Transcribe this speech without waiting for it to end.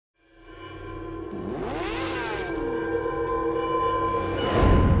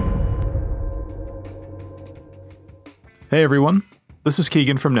Hey everyone, this is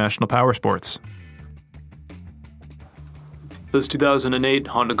Keegan from National Powersports. This 2008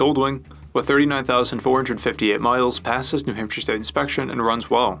 Honda Goldwing with 39,458 miles passes New Hampshire State inspection and runs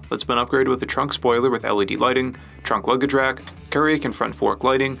well. It's been upgraded with a trunk spoiler with LED lighting, trunk luggage rack, carriage and front fork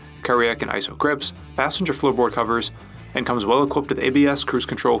lighting, carriage and ISO grips, passenger floorboard covers, and comes well equipped with ABS, cruise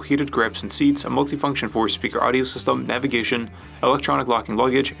control, heated grips and seats, a multifunction 4-speaker audio system, navigation, electronic locking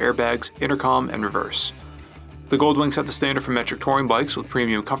luggage, airbags, intercom, and reverse. The Goldwing set the standard for metric touring bikes with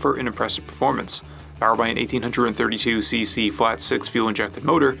premium comfort and impressive performance. Powered by an 1832cc flat-6 fuel-injected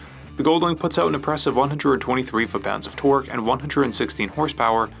motor, the Goldwing puts out an impressive 123 foot-pounds of torque and 116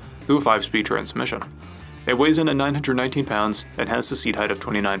 horsepower through a 5-speed transmission. It weighs in at 919 pounds and has a seat height of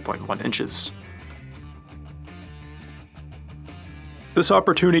 29.1 inches. This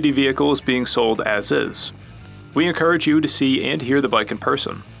opportunity vehicle is being sold as is. We encourage you to see and hear the bike in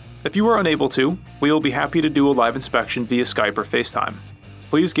person. If you are unable to, we will be happy to do a live inspection via Skype or FaceTime.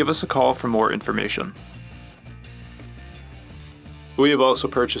 Please give us a call for more information. We have also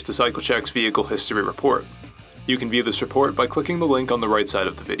purchased the CycleCheck's Vehicle History Report. You can view this report by clicking the link on the right side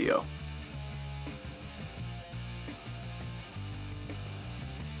of the video.